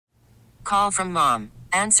call from mom.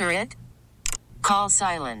 Answer it. Call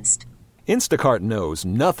silenced. Instacart knows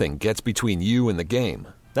nothing gets between you and the game.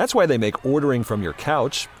 That's why they make ordering from your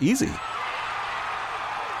couch easy.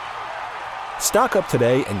 Stock up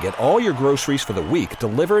today and get all your groceries for the week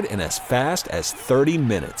delivered in as fast as 30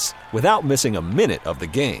 minutes without missing a minute of the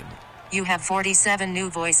game. You have 47 new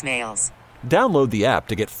voicemails. Download the app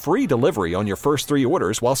to get free delivery on your first 3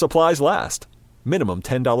 orders while supplies last. Minimum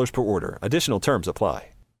 $10 per order. Additional terms apply.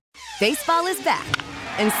 Baseball is back,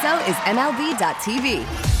 and so is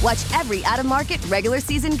MLB.tv. Watch every out-of-market regular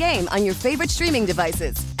season game on your favorite streaming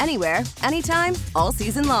devices, anywhere, anytime, all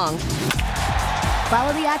season long.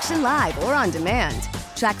 Follow the action live or on demand.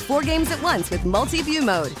 Track 4 games at once with multi-view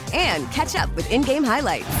mode and catch up with in-game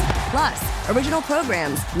highlights. Plus, original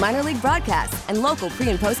programs, minor league broadcasts, and local pre-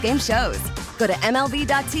 and post-game shows. Go to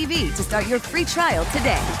MLB.tv to start your free trial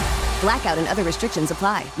today. Blackout and other restrictions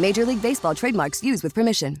apply. Major League Baseball trademarks used with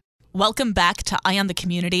permission. Welcome back to Eye on the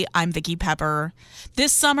Community. I'm Vicki Pepper.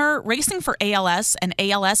 This summer, Racing for ALS and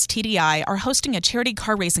ALS TDI are hosting a charity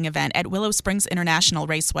car racing event at Willow Springs International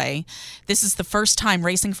Raceway. This is the first time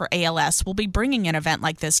Racing for ALS will be bringing an event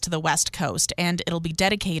like this to the West Coast, and it'll be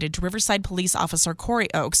dedicated to Riverside Police Officer Cory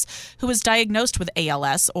Oakes, who was diagnosed with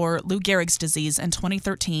ALS, or Lou Gehrig's disease, in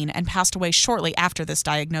 2013 and passed away shortly after this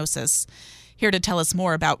diagnosis. Here to tell us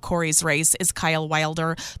more about Cory's race is Kyle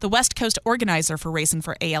Wilder, the West Coast organizer for Racing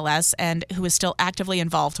for ALS and who is still actively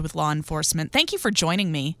involved with law enforcement. Thank you for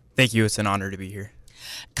joining me. Thank you. It's an honor to be here.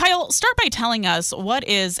 Kyle, start by telling us, what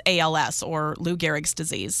is ALS, or Lou Gehrig's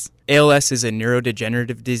disease? ALS is a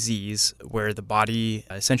neurodegenerative disease where the body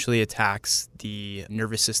essentially attacks the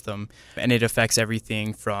nervous system, and it affects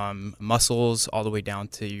everything from muscles all the way down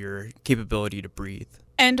to your capability to breathe.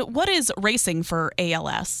 And what is Racing for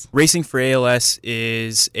ALS? Racing for ALS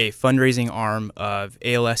is a fundraising arm of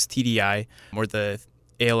ALS TDI, or the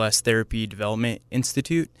ALS Therapy Development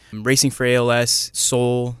Institute. Racing for ALS'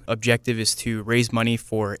 sole objective is to raise money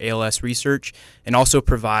for ALS research and also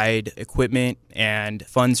provide equipment and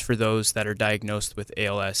funds for those that are diagnosed with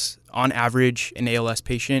ALS. On average, an ALS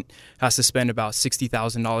patient has to spend about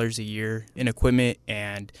 $60,000 a year in equipment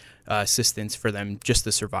and assistance for them just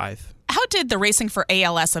to survive. How did the Racing for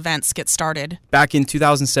ALS events get started? Back in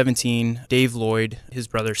 2017, Dave Lloyd, his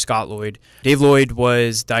brother Scott Lloyd, Dave Lloyd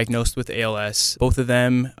was diagnosed with ALS. Both of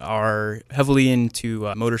them are heavily into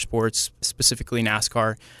motorsports, specifically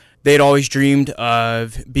NASCAR. They had always dreamed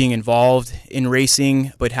of being involved in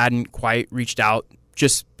racing, but hadn't quite reached out,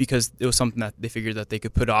 just because it was something that they figured that they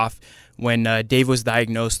could put off. When Dave was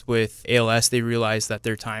diagnosed with ALS, they realized that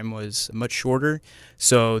their time was much shorter,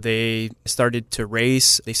 so they started to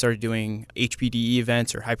race. They started doing HPDE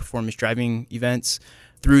events, or high-performance driving events.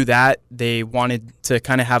 Through that, they wanted to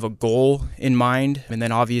kind of have a goal in mind, and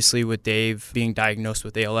then obviously with Dave being diagnosed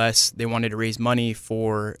with ALS, they wanted to raise money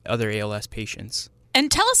for other ALS patients. And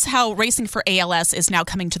tell us how Racing for ALS is now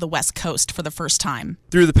coming to the West Coast for the first time.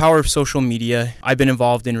 Through the power of social media, I've been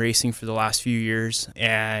involved in racing for the last few years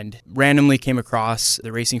and randomly came across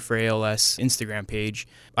the Racing for ALS Instagram page.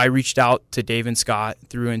 I reached out to Dave and Scott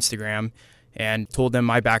through Instagram and told them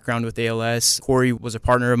my background with ALS. Cory was a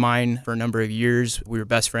partner of mine for a number of years. We were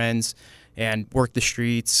best friends and worked the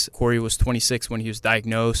streets. Cory was 26 when he was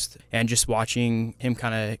diagnosed, and just watching him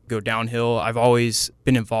kind of go downhill. I've always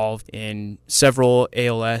been involved in several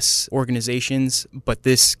ALS organizations, but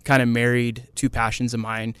this kind of married two passions of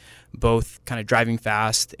mine, both kind of driving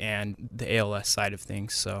fast and the ALS side of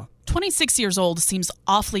things. So 26 years old seems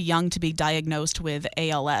awfully young to be diagnosed with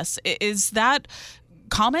ALS. Is that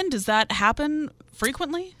common? Does that happen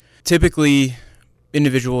frequently? Typically,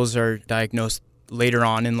 individuals are diagnosed later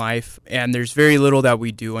on in life, and there's very little that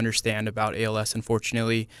we do understand about ALS,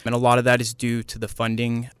 unfortunately, and a lot of that is due to the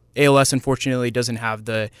funding. ALS, unfortunately, doesn't have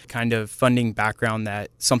the kind of funding background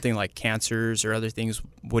that something like cancers or other things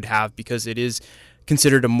would have, because it is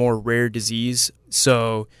considered a more rare disease.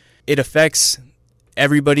 So it affects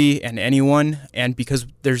everybody and anyone, and because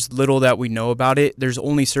there's little that we know about it, there's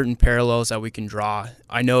only certain parallels that we can draw.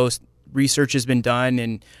 I know research has been done,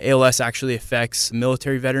 and ALS actually affects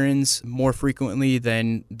military veterans more frequently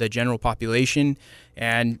than the general population,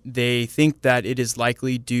 and they think that it is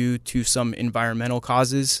likely due to some environmental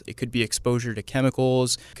causes. It could be exposure to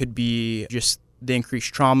chemicals, could be just the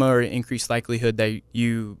increased trauma or increased likelihood that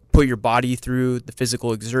you put your body through the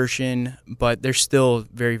physical exertion, but there's still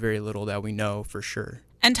very, very little that we know for sure.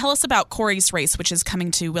 And tell us about Cory's race, which is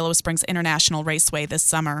coming to Willow Springs International Raceway this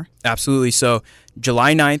summer. Absolutely. So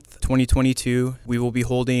July 9th, 2022, we will be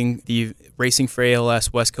holding the Racing for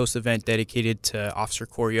ALS West Coast event dedicated to Officer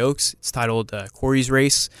Cory Oakes. It's titled Cory's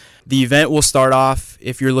Race. The event will start off,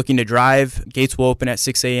 if you're looking to drive, gates will open at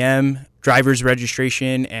 6 a.m. Driver's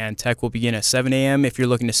registration and tech will begin at 7 a.m. If you're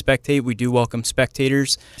looking to spectate, we do welcome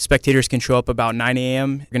spectators. Spectators can show up about 9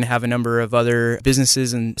 a.m. We're going to have a number of other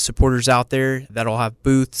businesses and supporters out there that'll have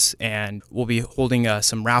booths, and we'll be holding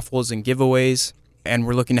some raffles and giveaways. And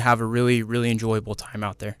we're looking to have a really, really enjoyable time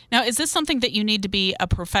out there. Now, is this something that you need to be a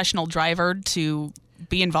professional driver to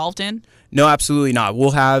be involved in? No, absolutely not.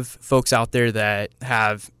 We'll have folks out there that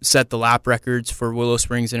have set the lap records for Willow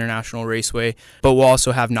Springs International Raceway, but we'll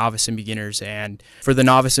also have novice and beginners. And for the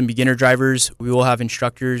novice and beginner drivers, we will have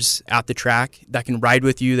instructors at the track that can ride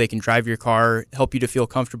with you. They can drive your car, help you to feel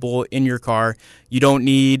comfortable in your car. You don't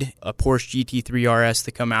need a Porsche GT3 RS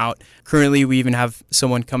to come out. Currently, we even have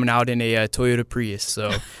someone coming out in a Toyota Prius.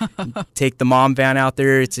 So take the mom van out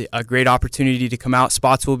there. It's a great opportunity to come out.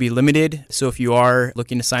 Spots will be limited. So if you are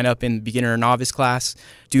looking to sign up in the beginner or novice class,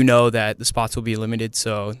 do know that the spots will be limited.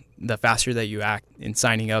 So the faster that you act in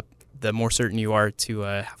signing up, the more certain you are to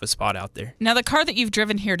have a spot out there. Now, the car that you've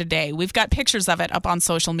driven here today, we've got pictures of it up on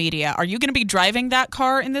social media. Are you going to be driving that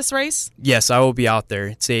car in this race? Yes, I will be out there.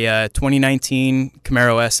 It's a 2019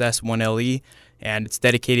 Camaro SS 1LE, and it's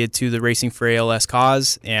dedicated to the Racing for ALS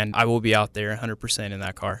cause, and I will be out there 100% in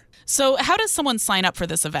that car. So how does someone sign up for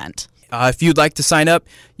this event? If you'd like to sign up,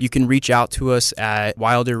 you can reach out to us at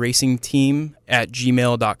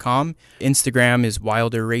wilderracingteam@gmail.com. Instagram is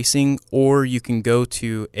Wilder Racing, or you can go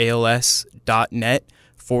to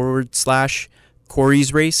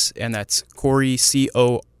als.net/Cory's Race, and that's Cory,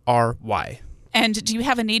 Cory. And do you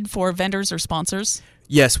have a need for vendors or sponsors?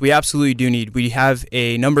 Yes, we absolutely do need. We have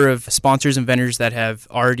a number of sponsors and vendors that have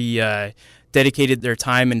already dedicated their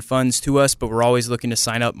time and funds to us, but we're always looking to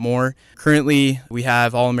sign up more. Currently, we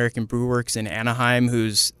have All-American Brewworks in Anaheim,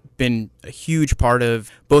 who's been a huge part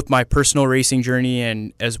of both my personal racing journey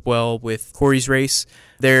and as well with Cory's Race.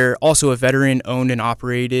 They're also a veteran-owned and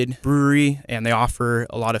operated brewery, and they offer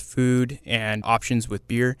a lot of food and options with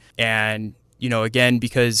beer. And, again,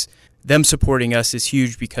 because them supporting us is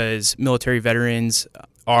huge, because military veterans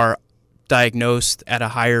are diagnosed at a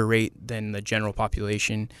higher rate than the general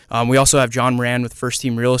population. We also have John Moran with First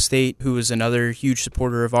Team Real Estate, who is another huge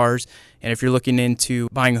supporter of ours. And if you're looking into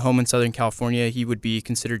buying a home in Southern California, he would be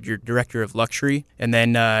considered your director of luxury. And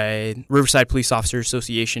then Riverside Police Officer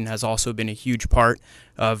Association has also been a huge part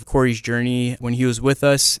of Cory's journey when he was with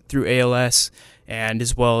us through ALS, and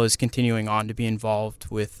as well as continuing on to be involved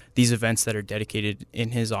with these events that are dedicated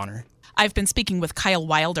in his honor. I've been speaking with Kyle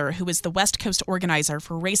Wilder, who is the West Coast organizer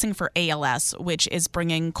for Racing for ALS, which is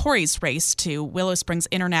bringing Cory's race to Willow Springs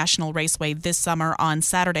International Raceway this summer on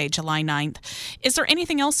Saturday, July 9th. Is there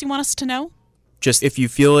anything else you want us to know? Just if you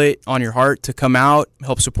feel it on your heart to come out,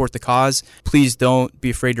 help support the cause, please don't be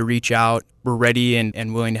afraid to reach out. We're ready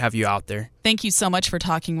and willing to have you out there. Thank you so much for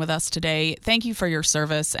talking with us today. Thank you for your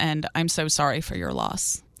service, and I'm so sorry for your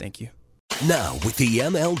loss. Thank you. Now, with the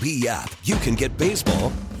MLB app, you can get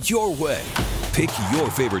baseball your way. Pick your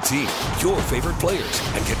favorite team, your favorite players,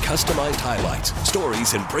 and get customized highlights,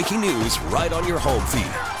 stories, and breaking news right on your home feed.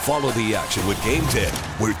 Follow the action with Game Day,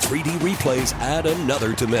 where 3D replays add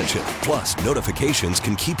another dimension. Plus, notifications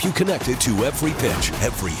can keep you connected to every pitch,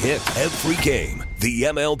 every hit, every game. The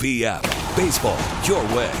MLB app. Baseball your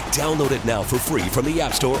way. Download it now for free from the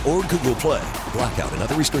App Store or Google Play. Blackout and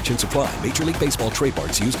other restrictions apply. Major League Baseball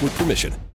trademarks used with permission.